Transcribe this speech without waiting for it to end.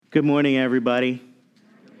Good morning, everybody.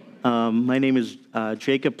 My name is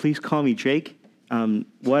Jacob. Please call me Jake.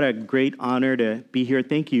 What a great honor to be here.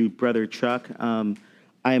 Thank you, Brother Chuck. I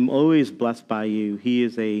am always blessed by you. He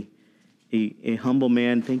is a humble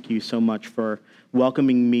man. Thank you so much for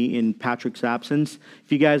welcoming me in Patrick's absence.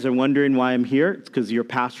 If you guys are wondering why I'm here, it's because your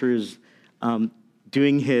pastor is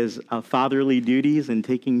doing his fatherly duties and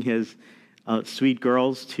taking his sweet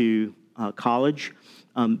girls to college.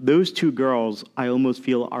 Those two girls, I almost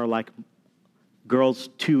feel, are like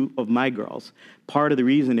two of my girls. Part of the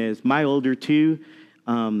reason is my older two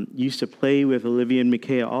used to play with Olivia and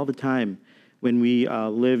Micaiah all the time when we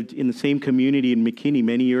lived in the same community in McKinney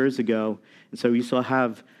many years ago. And so we still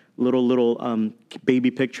have little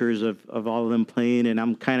baby pictures of all of them playing, and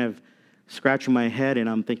I'm kind of scratching my head, and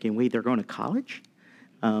I'm thinking, wait, they're going to college?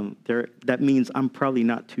 That means I'm probably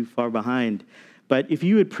not too far behind. But if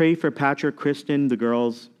you would pray for Patrick, Kristen, the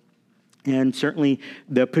girls, and certainly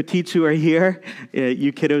the petites who are here,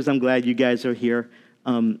 you kiddos, I'm glad you guys are here.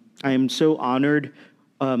 I am so honored.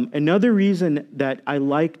 Another reason that I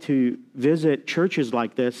like to visit churches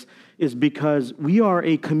like this is because we are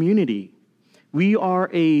a community. We are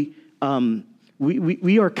we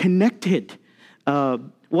are connected.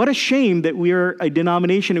 What a shame that we're a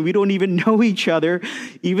denomination and we don't even know each other,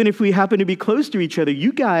 even if we happen to be close to each other.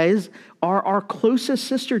 You guys are our closest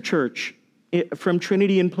sister church from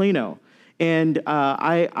Trinity in Plano. And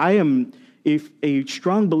I am a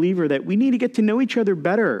strong believer that we need to get to know each other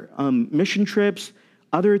better. Mission trips,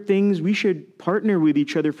 other things, we should partner with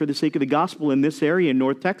each other for the sake of the gospel in this area in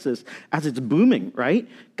North Texas as it's booming, right?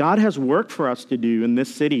 God has work for us to do in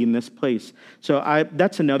this city, in this place. So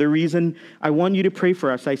that's another reason I want you to pray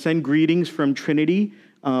for us. I send greetings from Trinity.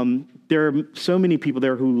 There are so many people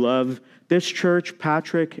there who love this church,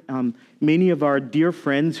 Patrick, many of our dear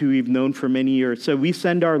friends who we've known for many years. So we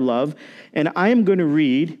send our love. And I am going to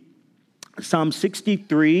read Psalm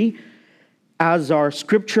 63 as our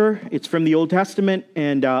scripture. It's from the Old Testament,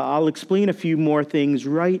 and I'll explain a few more things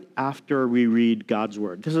right after we read God's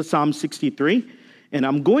word. This is Psalm 63, and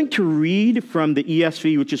I'm going to read from the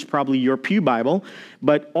ESV, which is probably your pew Bible,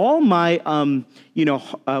 but all my,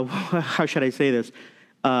 how should I say this?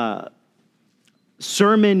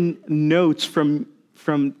 Sermon notes from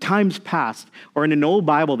times past are in an old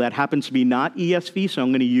Bible that happens to be not ESV, so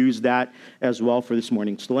I'm going to use that as well for this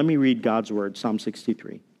morning. So let me read God's word, Psalm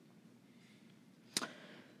 63.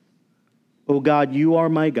 O God, you are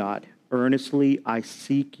my God. Earnestly I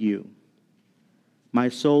seek you. My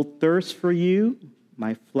soul thirsts for you.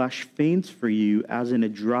 My flesh faints for you, as in a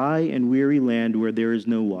dry and weary land where there is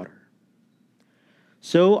no water.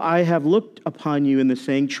 So I have looked upon you in the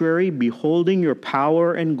sanctuary, beholding your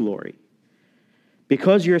power and glory.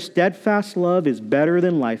 Because your steadfast love is better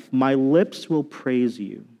than life, my lips will praise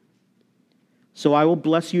you. So I will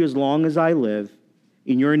bless you as long as I live.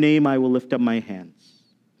 In your name I will lift up my hands.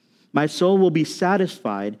 My soul will be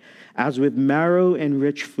satisfied as with marrow and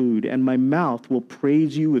rich food, and my mouth will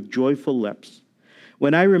praise you with joyful lips.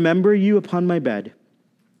 When I remember you upon my bed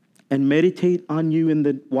and meditate on you in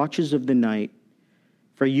the watches of the night,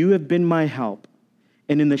 for you have been my help,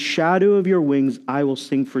 and in the shadow of your wings I will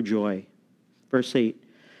sing for joy. Verse 8,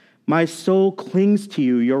 my soul clings to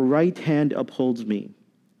you, your right hand upholds me.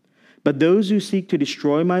 But those who seek to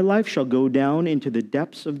destroy my life shall go down into the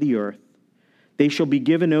depths of the earth. They shall be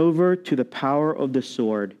given over to the power of the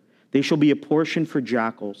sword. They shall be a portion for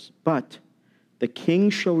jackals. But the king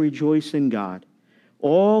shall rejoice in God.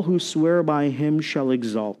 All who swear by him shall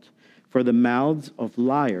exult, for the mouths of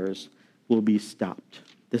liars will be stopped.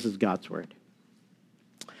 This is God's word.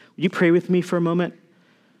 Would you pray with me for a moment?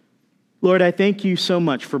 Lord, I thank you so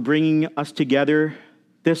much for bringing us together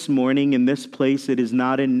this morning in this place. It is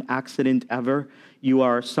not an accident ever. You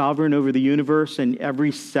are sovereign over the universe and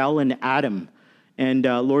every cell and atom. And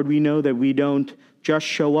Lord, we know that we don't just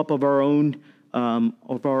show up of our own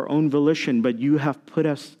volition, but you have put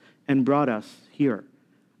us and brought us here.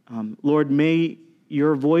 Lord, may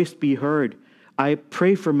your voice be heard. I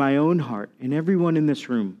pray for my own heart and everyone in this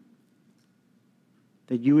room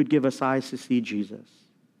that you would give us eyes to see Jesus.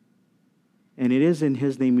 And it is in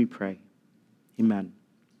his name we pray. Amen.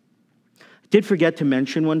 I did forget to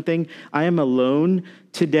mention one thing. I am alone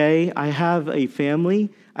today. I have a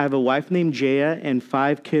family. I have a wife named Jaya and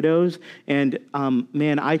 5 kiddos. And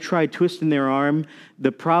I tried twisting their arm.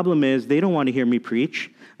 The problem is they don't want to hear me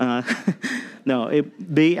preach.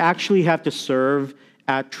 They actually have to serve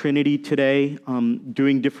at Trinity today,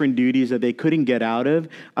 doing different duties that they couldn't get out of.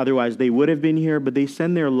 Otherwise, they would have been here, but they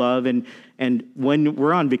send their love. And when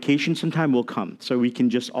we're on vacation sometime, we'll come so we can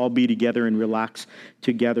just all be together and relax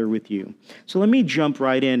together with you. So let me jump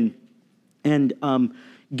right in. And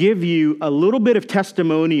give you a little bit of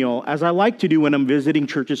testimonial, as I like to do when I'm visiting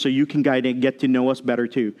churches, so you can kind of get to know us better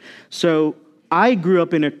too. So I grew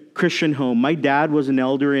up in a Christian home. My dad was an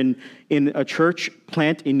elder in a church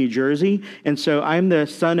plant in New Jersey. And so I'm the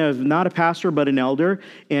son of not a pastor, but an elder.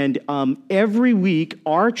 And every week,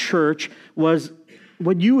 our church was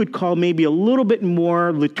what you would call maybe a little bit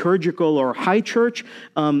more liturgical or high church,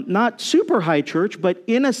 not super high church, but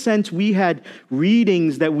in a sense, we had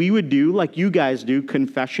readings that we would do like you guys do,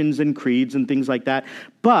 confessions and creeds and things like that.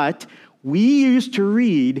 But we used to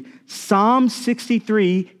read Psalm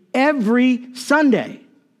 63 every Sunday.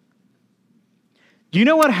 Do you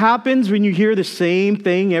know what happens when you hear the same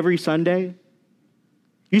thing every Sunday?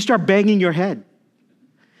 You start banging your head.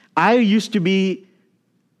 I used to be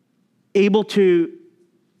able to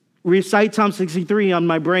recite Psalm 63 on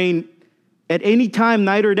my brain at any time,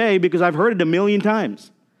 night or day, because I've heard it a million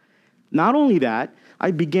times. Not only that,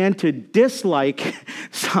 I began to dislike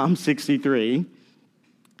Psalm 63.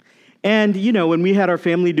 And, when we had our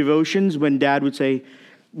family devotions, when Dad would say,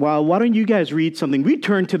 well, why don't you guys read something? We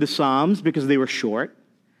turned to the Psalms because they were short.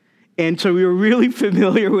 And so we were really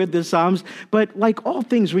familiar with the Psalms. But like all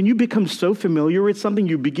things, when you become so familiar with something,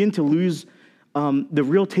 you begin to lose the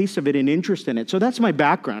real taste of it and interest in it. So that's my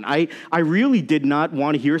background. I really did not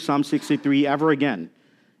want to hear Psalm 63 ever again,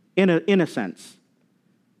 in a sense.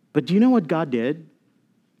 But do you know what God did?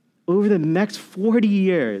 Over the next 40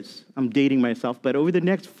 years, I'm dating myself, but over the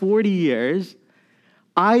next 40 years,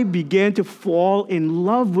 I began to fall in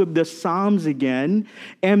love with the Psalms again,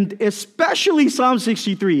 and especially Psalm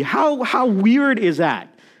 63. How weird is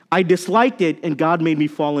that? I disliked it, and God made me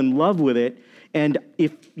fall in love with it. And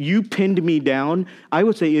if you pinned me down, I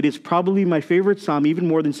would say it is probably my favorite Psalm, even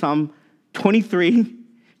more than Psalm 23.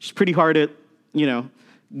 It's pretty hard to,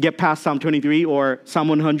 get past Psalm 23 or Psalm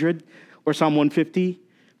 100 or Psalm 150.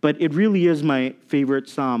 But it really is my favorite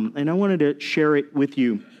Psalm, and I wanted to share it with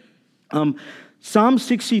you. Psalm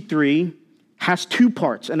 63 has two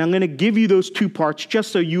parts, and I'm going to give you those two parts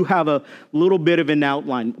just so you have a little bit of an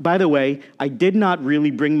outline. By the way, I did not really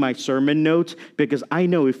bring my sermon notes because I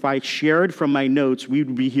know if I shared from my notes, we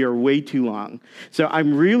would be here way too long. So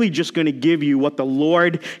I'm really just going to give you what the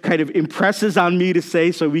Lord kind of impresses on me to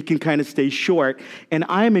say so we can kind of stay short. And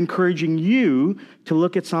I am encouraging you to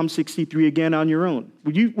look at Psalm 63 again on your own.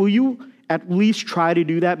 Will you at least try to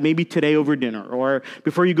do that maybe today over dinner or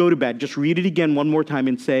before you go to bed? Just read it again one more time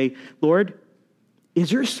and say, Lord,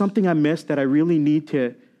 is there something I missed that I really need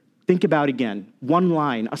to think about again? One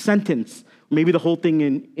line, a sentence, maybe the whole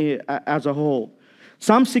thing as a whole.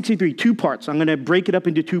 Psalm 63, two parts. I'm going to break it up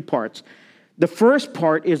into two parts. The first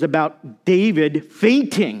part is about David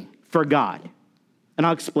fainting for God, and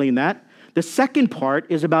I'll explain that. The second part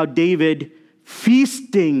is about David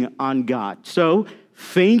feasting on God. So,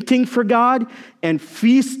 fainting for God and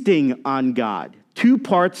feasting on God. Two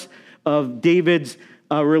parts of David's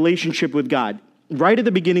relationship with God. Right at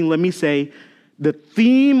the beginning, let me say, the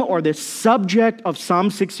theme or the subject of Psalm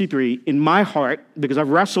 63 in my heart, because I've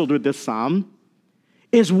wrestled with this psalm,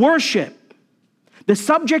 is worship. The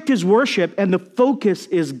subject is worship and the focus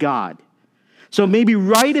is God. So maybe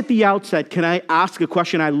right at the outset, can I ask a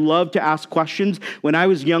question? I love to ask questions. When I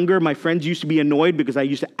was younger, my friends used to be annoyed because I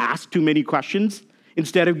used to ask too many questions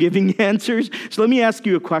instead of giving answers. So let me ask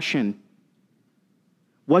you a question.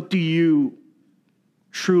 What do you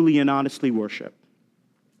truly and honestly worship?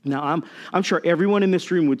 Now, I'm sure everyone in this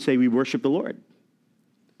room would say we worship the Lord.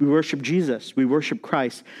 We worship Jesus. We worship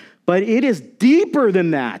Christ. But it is deeper than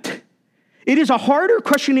that. It is a harder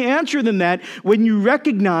question to answer than that when you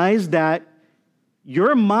recognize that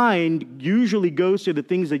your mind usually goes to the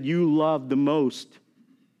things that you love the most.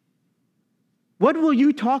 What will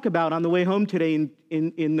you talk about on the way home today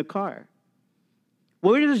in the car?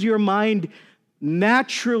 Where does your mind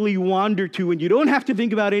naturally wander to when you don't have to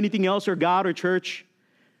think about anything else or God or church?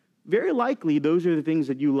 Very likely, those are the things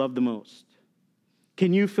that you love the most.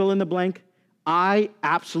 Can you fill in the blank? I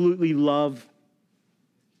absolutely love.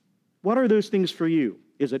 What are those things for you?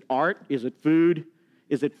 Is it art? Is it food?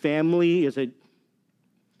 Is it family? Is it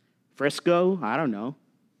Frisco? I don't know.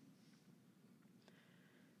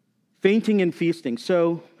 Fainting and feasting.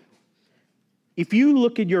 So, if you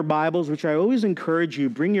look at your Bibles, which I always encourage you,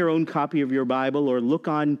 bring your own copy of your Bible or look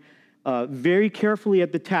on very carefully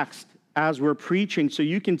at the text as we're preaching so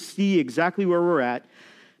you can see exactly where we're at.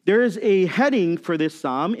 There is a heading for this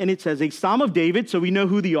psalm, and it says, a Psalm of David, so we know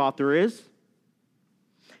who the author is.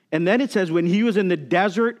 And then it says, when he was in the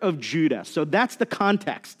desert of Judah. So that's the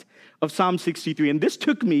context of Psalm 63. And this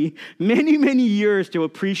took me many, many years to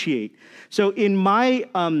appreciate. So in my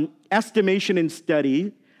estimation and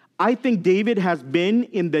study, I think David has been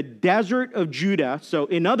in the desert of Judah. So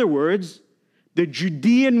in other words, the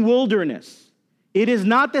Judean wilderness. It is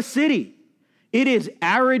not the city. It is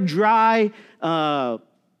arid, dry,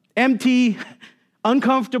 empty,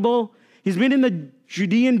 uncomfortable. He's been in the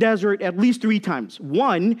Judean desert at least 3 times.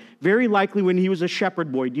 One, very likely when he was a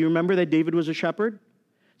shepherd boy. Do you remember that David was a shepherd?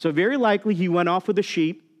 So very likely he went off with the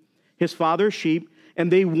sheep, his father's sheep,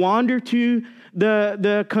 and they wandered to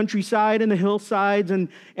the countryside and the hillsides and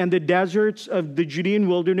the deserts of the Judean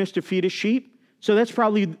wilderness to feed his sheep. So that's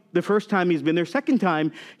probably the first time he's been there. Second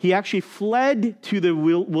time, he actually fled to the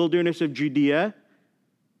wilderness of Judea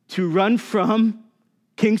to run from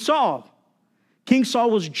King Saul. King Saul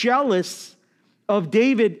was jealous of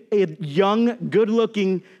David, a young,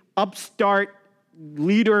 good-looking, upstart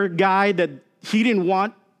leader guy that he didn't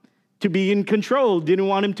want to be in control, didn't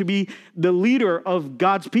want him to be the leader of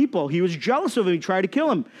God's people. He was jealous of him. He tried to kill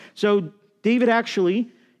him. So David actually,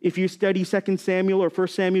 if you study 2 Samuel or 1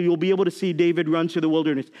 Samuel, you'll be able to see David run to the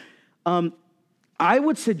wilderness. I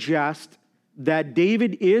would suggest that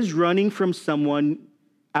David is running from someone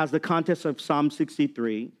as the context of Psalm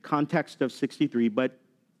 63, context of 63, but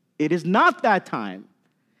it is not that time.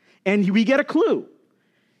 And we get a clue.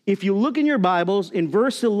 If you look in your Bibles, in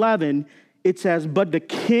verse 11, it says, "But the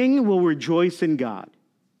king will rejoice in God."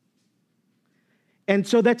 And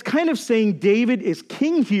so that's kind of saying David is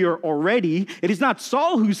king here already. It is not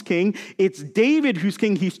Saul who's king, it's David who's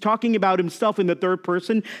king. He's talking about himself in the third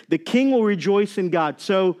person. The king will rejoice in God.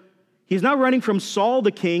 So he's not running from Saul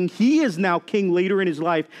the king. He is now king later in his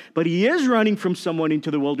life, but he is running from someone into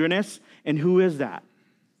the wilderness. And who is that?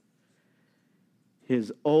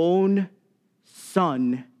 His own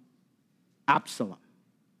son, Absalom.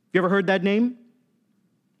 You ever heard that name?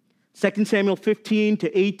 2 Samuel 15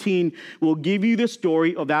 to 18 will give you the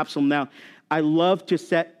story of Absalom. Now, I love to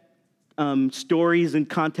set stories in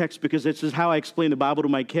context because this is how I explain the Bible to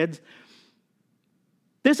my kids.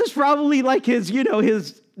 This is probably like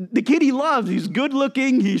the kid he loves. He's good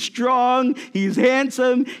looking, he's strong, he's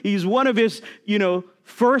handsome, he's one of his,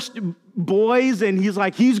 first boys, and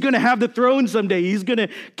he's going to have the throne someday. He's going to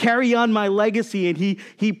carry on my legacy, and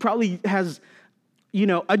he probably has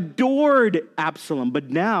adored Absalom, but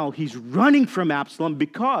now he's running from Absalom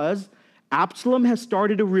because Absalom has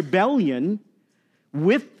started a rebellion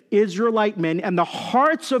with Israelite men, and the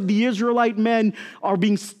hearts of the Israelite men are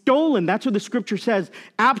being stolen. That's what the scripture says.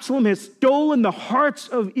 Absalom has stolen the hearts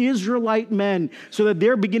of Israelite men so that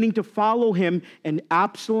they're beginning to follow him, and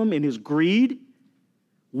Absalom, in his greed,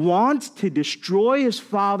 wants to destroy his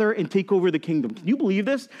father and take over the kingdom. Can you believe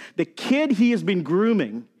this? The kid he has been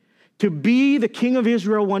grooming to be the king of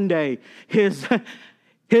Israel one day, his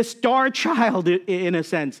star child, in a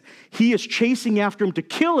sense, he is chasing after him to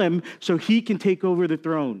kill him so he can take over the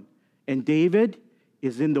throne. And David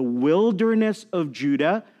is in the wilderness of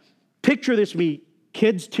Judah. Picture this, me,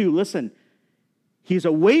 kids too, listen. He's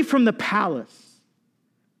away from the palace.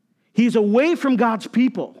 He's away from God's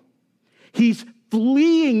people. He's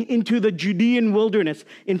fleeing into the Judean wilderness.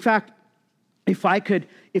 In fact, if I could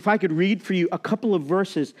read for you a couple of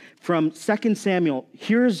verses from 2 Samuel,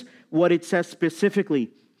 here's what it says specifically.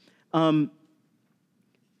 When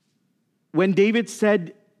David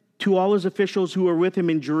said to all his officials who were with him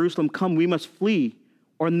in Jerusalem, "Come, we must flee,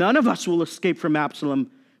 or none of us will escape from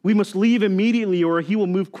Absalom. We must leave immediately, or he will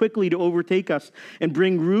move quickly to overtake us and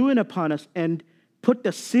bring ruin upon us and put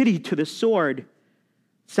the city to the sword."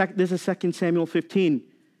 This is 2 Samuel 15.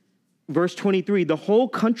 Verse 23, "The whole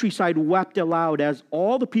countryside wept aloud as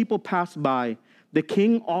all the people passed by. The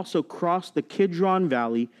king also crossed the Kidron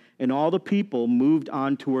Valley, and all the people moved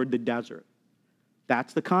on toward the desert."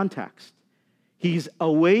 That's the context. He's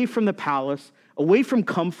away from the palace, away from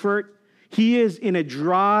comfort. He is in a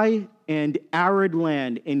dry and arid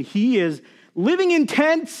land, and he is living in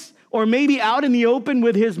tents or maybe out in the open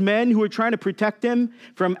with his men who are trying to protect him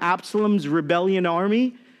from Absalom's rebellion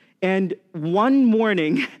army. And one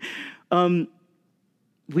morning,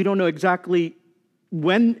 we don't know exactly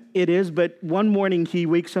when it is, but one morning he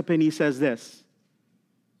wakes up and he says this.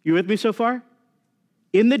 You with me so far?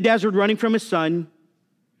 In the desert, running from his son,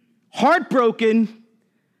 heartbroken,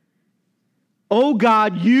 "Oh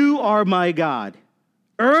God, you are my God.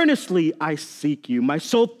 Earnestly I seek you. My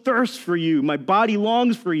soul thirsts for you. My body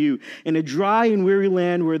longs for you in a dry and weary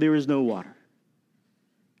land where there is no water."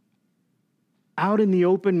 Out in the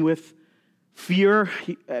open with fear.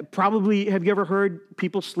 Probably, have you ever heard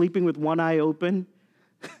people sleeping with one eye open?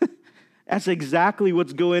 That's exactly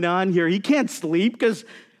what's going on here. He can't sleep because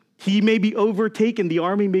he may be overtaken. The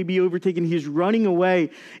army may be overtaken. He's running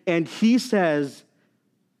away. And he says,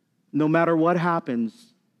 no matter what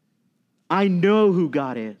happens, I know who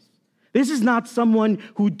God is. This is not someone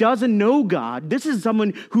who doesn't know God. This is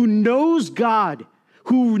someone who knows God,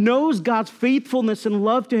 who knows God's faithfulness and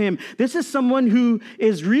love to him. This is someone who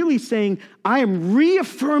is really saying, I am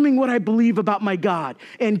reaffirming what I believe about my God.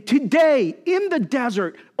 And today, in the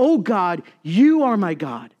desert, oh God, you are my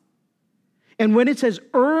God. And when it says,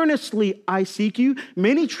 earnestly I seek you,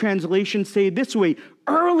 many translations say it this way,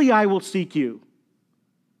 early I will seek you.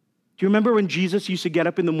 Do you remember when Jesus used to get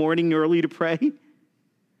up in the morning early to pray?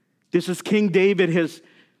 This is King David, his,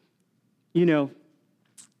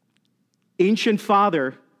 ancient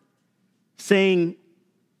father, saying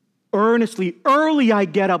earnestly, early I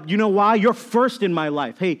get up. You know why? You're first in my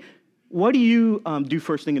life. Hey, what do you do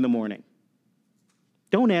first thing in the morning?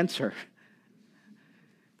 Don't answer.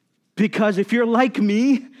 Because if you're like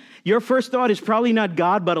me, your first thought is probably not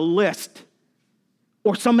God, but a list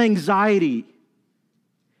or some anxiety.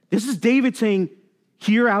 This is David saying,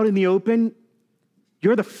 here out in the open,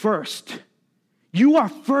 you're the first. You are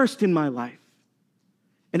first in my life.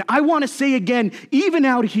 And I want to say again, even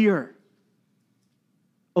out here,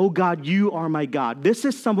 oh God, you are my God. This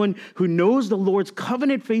is someone who knows the Lord's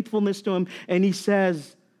covenant faithfulness to him, and he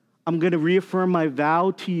says, I'm going to reaffirm my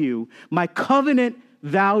vow to you, my covenant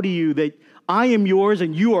vow to you that I am yours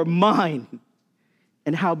and you are mine.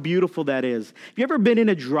 And how beautiful that is. Have you ever been in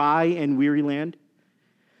a dry and weary land?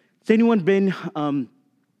 Has anyone been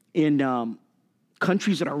in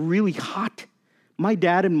countries that are really hot? My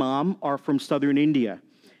dad and mom are from southern India,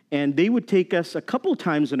 and they would take us a couple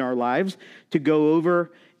times in our lives to go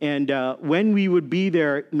over, and when we would be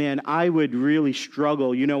there, man, I would really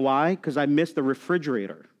struggle. You know why? Because I missed the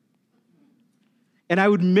refrigerator. And I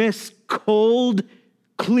would miss cold,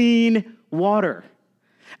 clean water.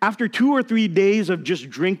 After 2 or 3 days of just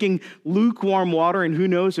drinking lukewarm water, and who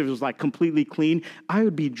knows if it was like completely clean, I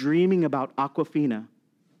would be dreaming about Aquafina.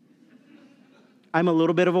 I'm a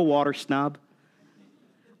little bit of a water snob.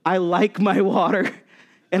 I like my water,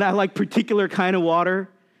 and I like particular kind of water.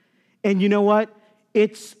 And you know what?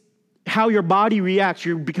 It's how your body reacts.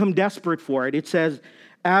 You become desperate for it. It says,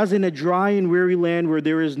 as in a dry and weary land where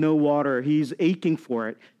there is no water, he's aching for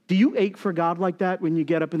it. Do you ache for God like that when you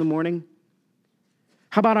get up in the morning?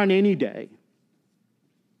 How about on any day?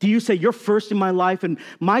 Do you say, you're first in my life, and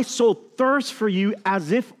my soul thirsts for you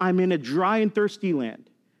as if I'm in a dry and thirsty land,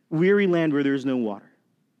 weary land where there's no water?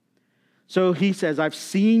 So he says, I've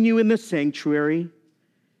seen you in the sanctuary,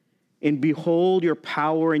 and behold your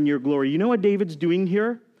power and your glory. You know what David's doing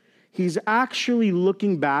here? He's actually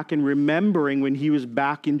looking back and remembering when he was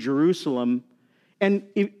back in Jerusalem. And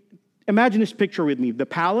imagine this picture with me. The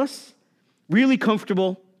palace, really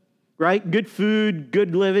comfortable, right? Good food,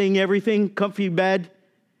 good living, everything, comfy bed.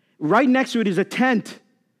 Right next to it is a tent,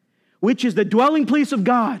 which is the dwelling place of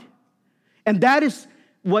God. And that is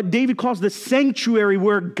what David calls the sanctuary,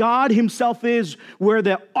 where God himself is, where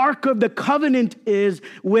the Ark of the Covenant is,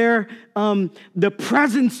 where the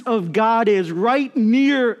presence of God is, right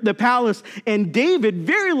near the palace. And David,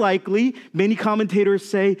 very likely, many commentators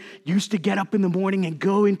say, used to get up in the morning and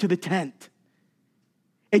go into the tent.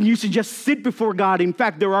 And used to just sit before God. In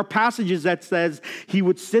fact, there are passages that says he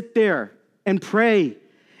would sit there and pray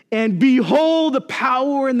and behold the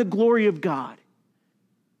power and the glory of God.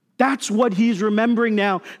 That's what he's remembering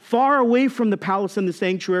now, far away from the palace and the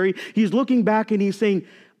sanctuary. He's looking back and he's saying,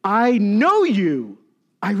 I know you,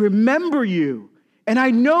 I remember you, and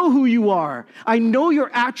I know who you are. I know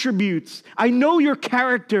your attributes. I know your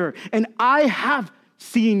character, and I have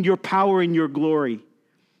seen your power and your glory.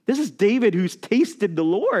 This is David who's tasted the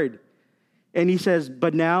Lord. And he says,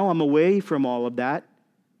 but now I'm away from all of that,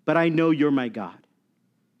 but I know you're my God.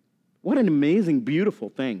 What an amazing, beautiful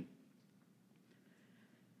thing.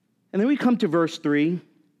 And then we come to verse 3.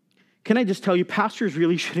 Can I just tell you, pastors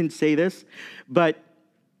really shouldn't say this, but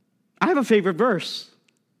I have a favorite verse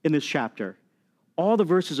in this chapter. All the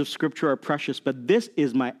verses of Scripture are precious, but this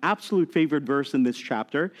is my absolute favorite verse in this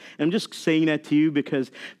chapter. And I'm just saying that to you because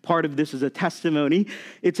part of this is a testimony.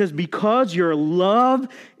 It says, because your love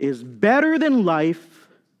is better than life,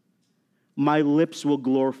 my lips will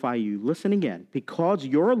glorify you. Listen again. Because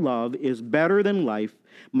your love is better than life,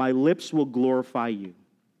 my lips will glorify you.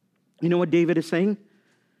 You know what David is saying?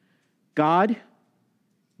 God,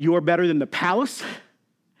 you are better than the palace.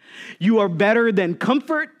 You are better than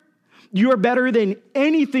comfort. You are better than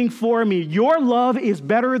anything for me. Your love is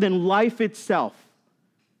better than life itself.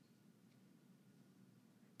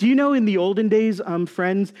 Do you know in the olden days,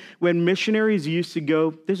 friends, when missionaries used to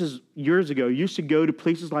go, this is years ago, used to go to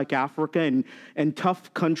places like Africa and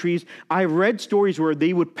tough countries, I read stories where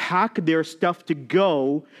they would pack their stuff to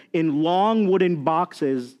go in long wooden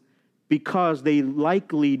boxes because they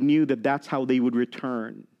likely knew that that's how they would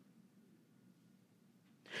return.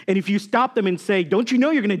 And if you stop them and say, don't you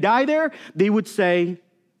know you're going to die there? They would say,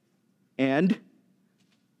 and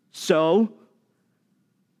so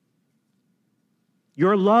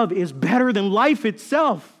your love is better than life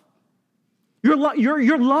itself. Your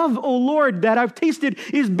love, O Lord, that I've tasted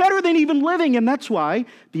is better than even living. And that's why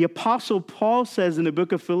the Apostle Paul says in the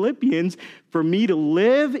book of Philippians, for me to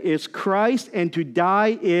live is Christ and to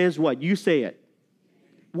die is what? You say it.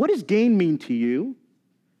 What does gain mean to you?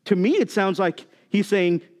 To me, it sounds like he's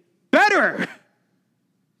saying, better.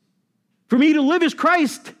 For me to live is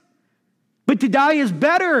Christ, but to die is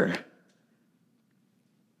better.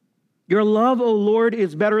 Your love, O Lord,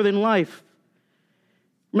 is better than life.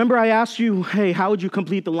 Remember I asked you, hey, how would you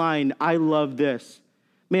complete the line? I love this.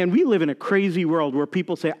 Man, we live in a crazy world where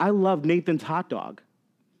people say, I love Nathan's hot dog.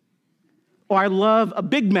 Or I love a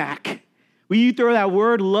Big Mac. You throw that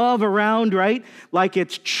word love around, right? Like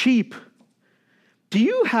it's cheap. Do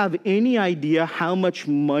you have any idea how much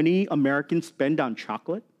money Americans spend on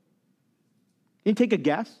chocolate? Can you take a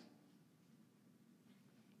guess?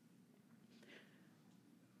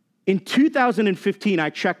 In 2015, I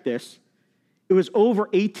checked this. It was over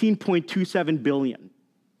 18.27 billion.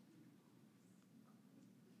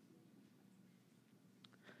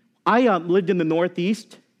 I lived in the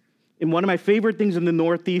Northeast, and one of my favorite things in the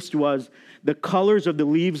Northeast was the colors of the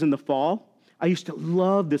leaves in the fall. I used to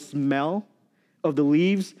love the smell of the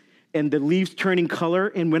leaves and the leaves turning color.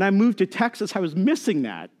 And when I moved to Texas, I was missing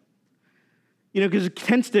that. Because it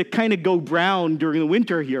tends to kind of go brown during the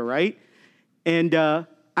winter here, right? And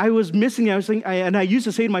I was missing it. I used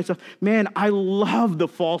to say to myself, man, I love the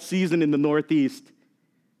fall season in the Northeast.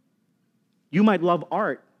 You might love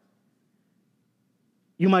art.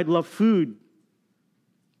 You might love food.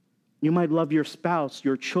 You might love your spouse,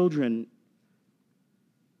 your children,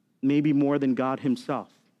 maybe more than God himself.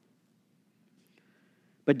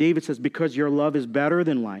 But David says, because your love is better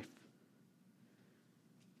than life,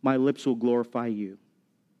 my lips will glorify you.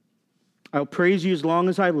 I'll praise you as long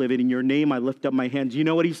as I live, and in your name I lift up my hands. You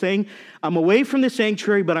know what he's saying? I'm away from the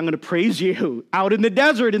sanctuary, but I'm going to praise you out in the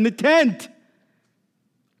desert, in the tent,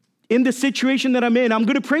 in the situation that I'm in. I'm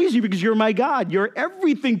going to praise you because you're my God. You're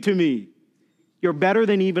everything to me. You're better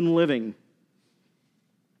than even living.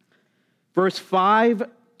 Verse 5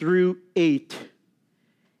 through 8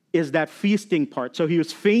 is that feasting part. So he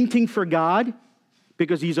was fainting for God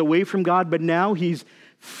because he's away from God, but now he's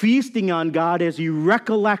feasting on God as he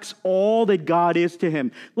recollects all that God is to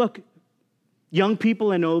him. Look, young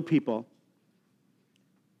people and old people,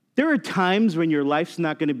 there are times when your life's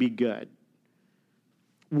not going to be good,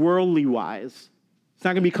 worldly wise. It's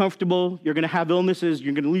not going to be comfortable. You're going to have illnesses.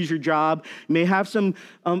 You're going to lose your job. You may have some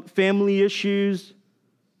family issues.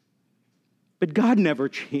 But God never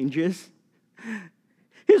changes.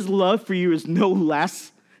 His love for you is no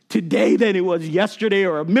less today than it was yesterday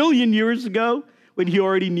or 1,000,000 years ago when he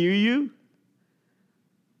already knew you.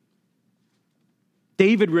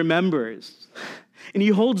 David remembers, and he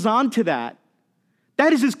holds on to that.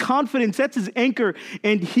 That is his confidence. That's his anchor.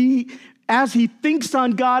 And as he thinks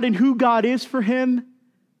on God and who God is for him,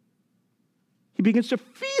 he begins to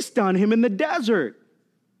feast on him in the desert.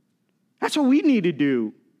 That's what we need to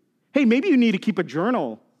do. Hey, maybe you need to keep a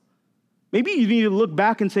journal. Maybe you need to look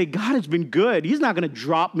back and say, God has been good. He's not going to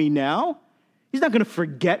drop me now. He's not going to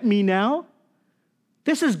forget me now.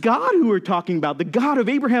 This is God who we're talking about, the God of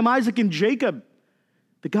Abraham, Isaac, and Jacob.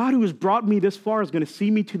 The God who has brought me this far is going to see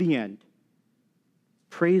me to the end.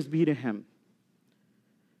 Praise be to him.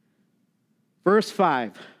 Verse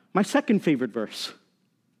 5, my second favorite verse.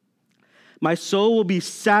 My soul will be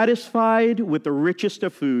satisfied with the richest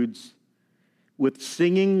of foods. With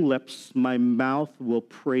singing lips, my mouth will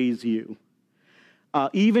praise you.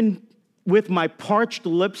 Even with my parched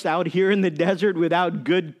lips out here in the desert without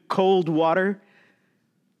good cold water,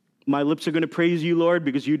 my lips are going to praise you, Lord,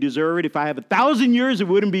 because you deserve it. If I have 1,000 years, it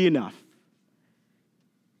wouldn't be enough.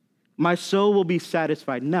 My soul will be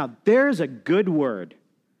satisfied. Now, there's a good word.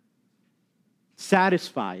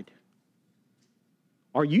 Satisfied.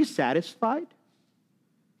 Are you satisfied?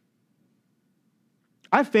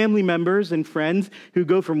 I have family members and friends who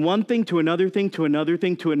go from one thing to another thing to another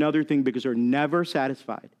thing to another thing because they're never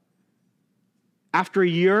satisfied. After a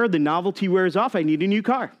year, the novelty wears off. I need a new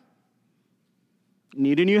car.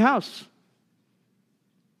 Need a new house.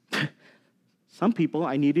 Some people,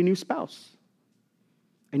 I need a new spouse.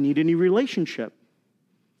 I need a new relationship.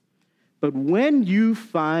 But when you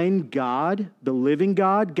find God, the living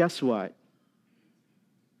God, guess what?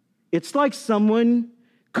 It's like someone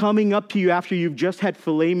coming up to you after you've just had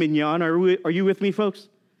filet mignon. Are you with me, folks?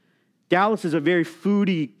 Dallas is a very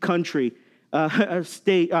foodie country, a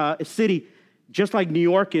city, just like New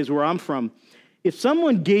York is where I'm from. If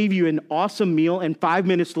someone gave you an awesome meal and 5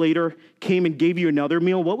 minutes later came and gave you another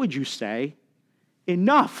meal, what would you say?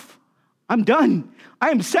 Enough. I'm done. I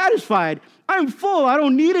am satisfied. I'm full. I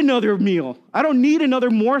don't need another meal. I don't need another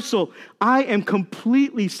morsel. I am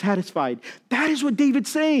completely satisfied. That is what David's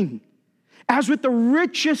saying. As with the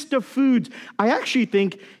richest of foods, I actually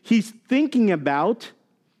think he's thinking about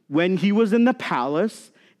when he was in the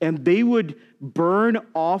palace and they would burn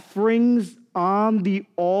offerings on the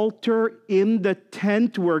altar in the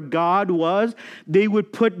tent where God was. They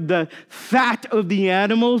would put the fat of the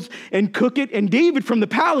animals and cook it. And David from the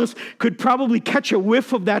palace could probably catch a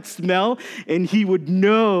whiff of that smell and he would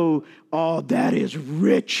know, oh, that is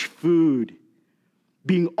rich food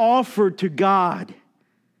being offered to God.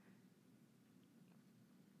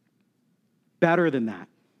 Better than that.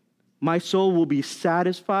 My soul will be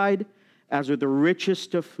satisfied as with the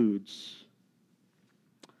richest of foods.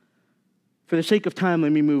 For the sake of time,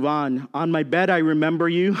 let me move on. On my bed, I remember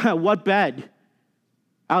you. What bed?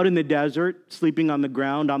 Out in the desert, sleeping on the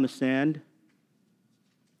ground, on the sand.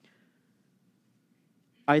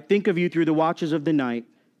 I think of you through the watches of the night.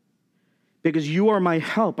 Because you are my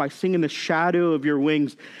help. I sing in the shadow of your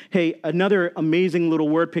wings. Hey, another amazing little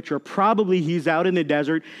word picture. Probably he's out in the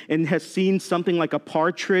desert and has seen something like a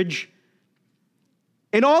partridge.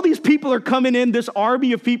 And all these people are coming in, this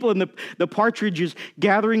army of people, and the partridge is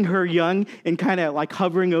gathering her young and kind of like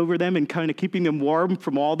hovering over them and kind of keeping them warm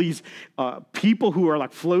from all these people who are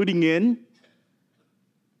like floating in.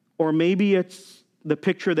 Or maybe it's the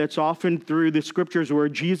picture that's often through the scriptures where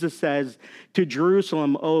Jesus says to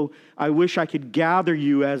Jerusalem, oh, I wish I could gather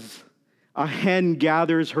you as a hen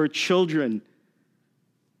gathers her children.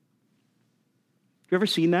 You ever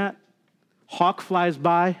seen that? Hawk flies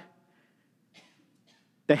by.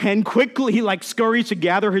 The hen quickly scurries to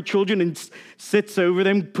gather her children and sits over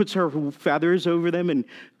them, puts her feathers over them and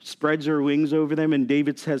spreads her wings over them. And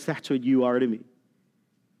David says, that's what you are to me.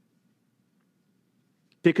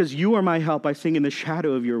 Because you are my help, I sing in the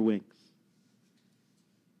shadow of your wings.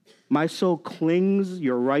 My soul clings,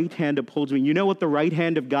 your right hand upholds me. You know what the right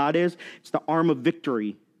hand of God is? It's the arm of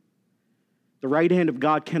victory. The right hand of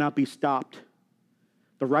God cannot be stopped.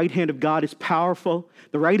 The right hand of God is powerful.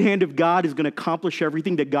 The right hand of God is going to accomplish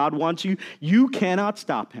everything that God wants you. You cannot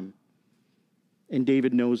stop him. And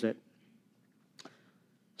David knows it.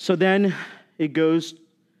 So then it goes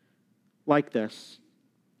like this.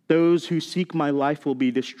 Those who seek my life will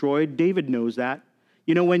be destroyed. David knows that.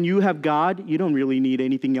 You know, when you have God, you don't really need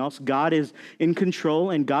anything else. God is in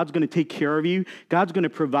control and God's going to take care of you. God's going to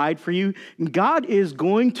provide for you. And God is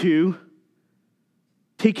going to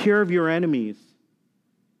take care of your enemies.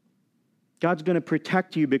 God's going to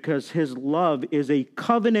protect you because his love is a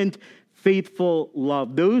covenant, faithful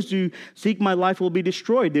love. Those who seek my life will be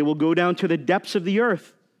destroyed. They will go down to the depths of the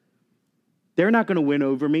earth. They're not going to win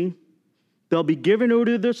over me. They'll be given over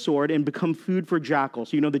to the sword and become food for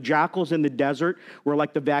jackals. You know, the jackals in the desert were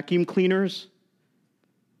like the vacuum cleaners.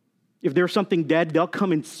 If there's something dead, they'll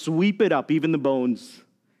come and sweep it up, even the bones,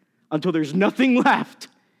 until there's nothing left.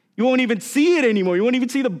 You won't even see it anymore. You won't even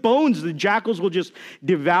see the bones. The jackals will just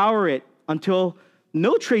devour it until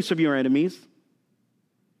no trace of your enemies.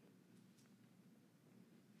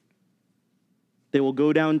 They will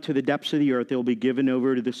go down to the depths of the earth. They will be given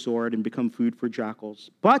over to the sword and become food for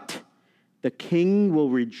jackals. But the king will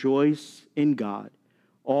rejoice in God.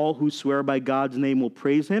 All who swear by God's name will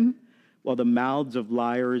praise him, while the mouths of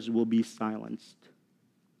liars will be silenced.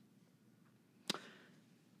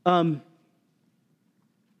 I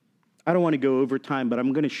don't want to go over time, but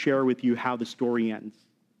I'm going to share with you how the story ends.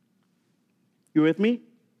 You with me?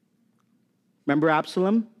 Remember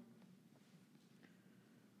Absalom?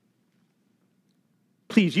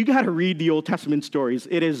 Please, you got to read the Old Testament stories.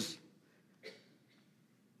 It'll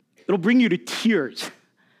bring you to tears.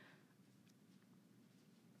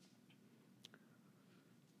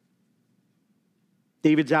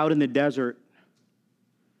 David's out in the desert,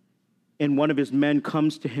 and one of his men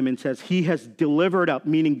comes to him and says, he has delivered up,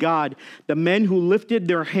 meaning God, the men who lifted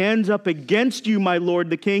their hands up against you, my lord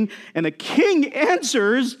the king. And the king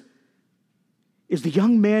answers, is the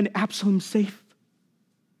young man Absalom safe?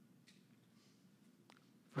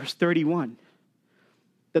 Verse 31.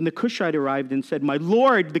 Then the Cushite arrived and said, my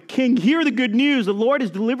lord, the king, hear the good news. The Lord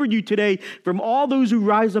has delivered you today from all those who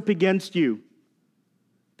rise up against you.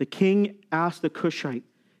 The king asked the Cushite,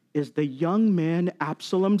 is the young man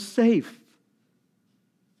Absalom safe?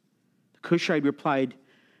 The Cushite replied,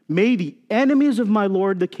 may the enemies of my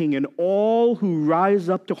lord the king and all who rise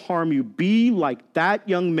up to harm you be like that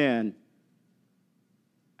young man.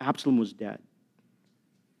 Absalom was dead.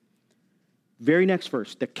 Very next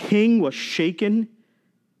verse, the king was shaken.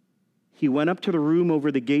 He went up to the room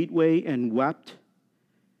over the gateway and wept.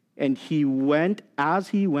 And as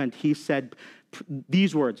he went, he said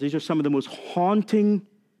these words. These are some of the most haunting,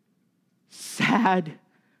 sad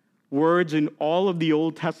words in all of the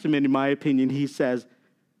Old Testament, in my opinion. He says,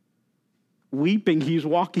 weeping, he's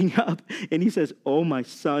walking up, and he says, "Oh, my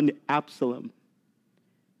son Absalom,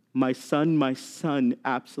 my son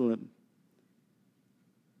Absalom,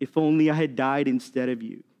 if only I had died instead of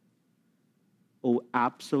you. Oh,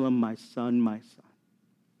 Absalom, my son, my son."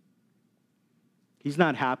 He's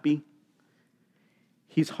not happy.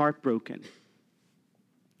 He's heartbroken.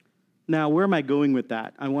 Now, where am I going with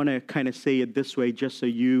that? I want to kind of say it this way just so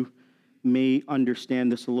you may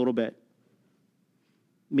understand this a little bit.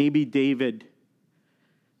 Maybe David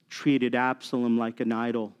treated Absalom like an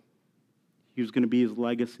idol. He was going to be his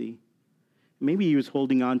legacy. Maybe he was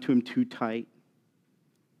holding on to him too tight.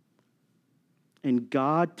 And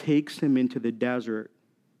God takes him into the desert,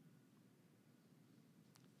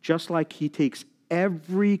 just like he takes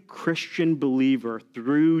every Christian believer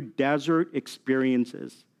through desert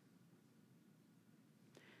experiences,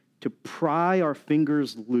 to pry our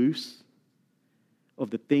fingers loose of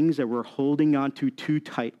the things that we're holding on to too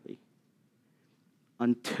tightly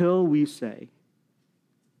until we say,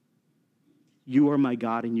 "You are my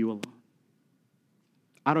God and you alone."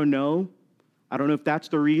 I don't know if that's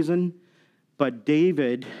the reason, but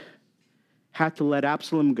David had to let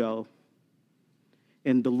Absalom go.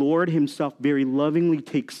 And the Lord himself very lovingly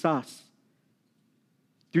takes us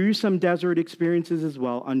through some desert experiences as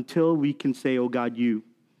well until we can say, "Oh God, you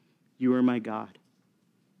are my God."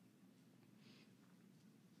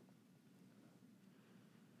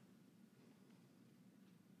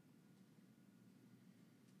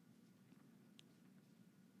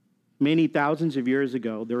 Many thousands of years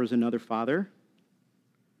ago, there was another father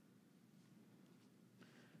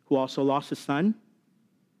who also lost his son,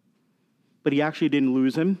 but he actually didn't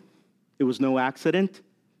lose him. It was no accident.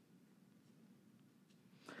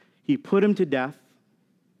 He put him to death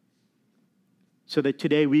so that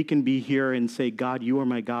today we can be here and say, "God, you are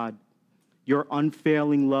my God. Your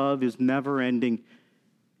unfailing love is never ending."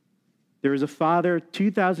 There was a father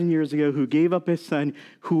 2,000 years ago who gave up his son,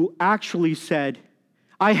 who actually said,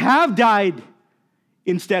 "I have died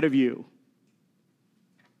instead of you,"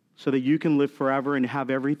 so that you can live forever and have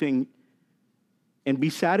everything and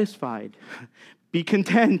be satisfied, be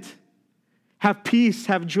content, have peace,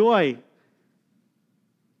 have joy.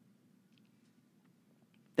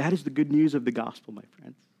 That is the good news of the gospel, my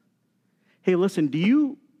friends. Hey, listen, do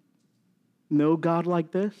you know God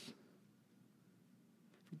like this?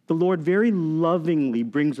 The Lord very lovingly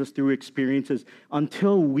brings us through experiences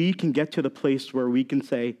until we can get to the place where we can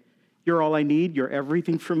say, "You're all I need, you're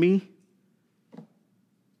everything for me."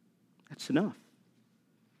 That's enough.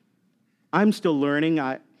 I'm still learning.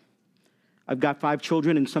 I've got 5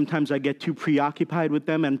 children, and sometimes I get too preoccupied with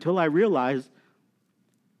them until I realize,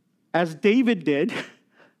 as David did,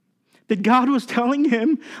 that God was telling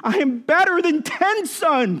him, "I am better than 10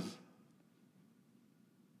 sons."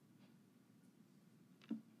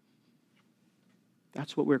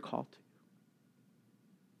 That's what we're called to.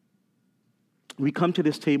 We come to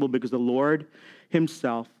this table because the Lord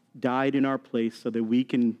himself died in our place so that we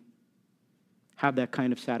can have that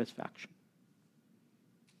kind of satisfaction.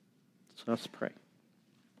 So let's pray.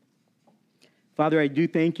 Father, I do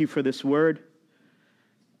thank you for this word.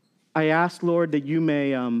 I ask, Lord, that you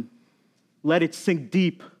may let it sink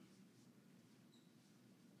deep.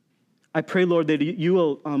 I pray, Lord, that you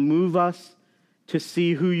will move us to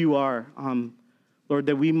see who you are. Lord,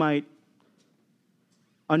 that we might,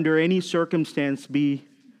 under any circumstance, be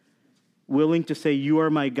willing to say, "You are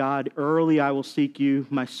my God. Early I will seek you.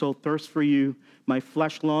 My soul thirsts for you. My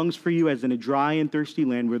flesh longs for you as in a dry and thirsty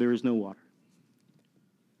land where there is no water."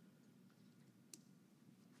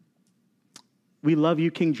 We love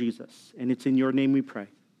you, King Jesus, and it's in your name we pray.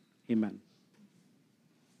 Amen.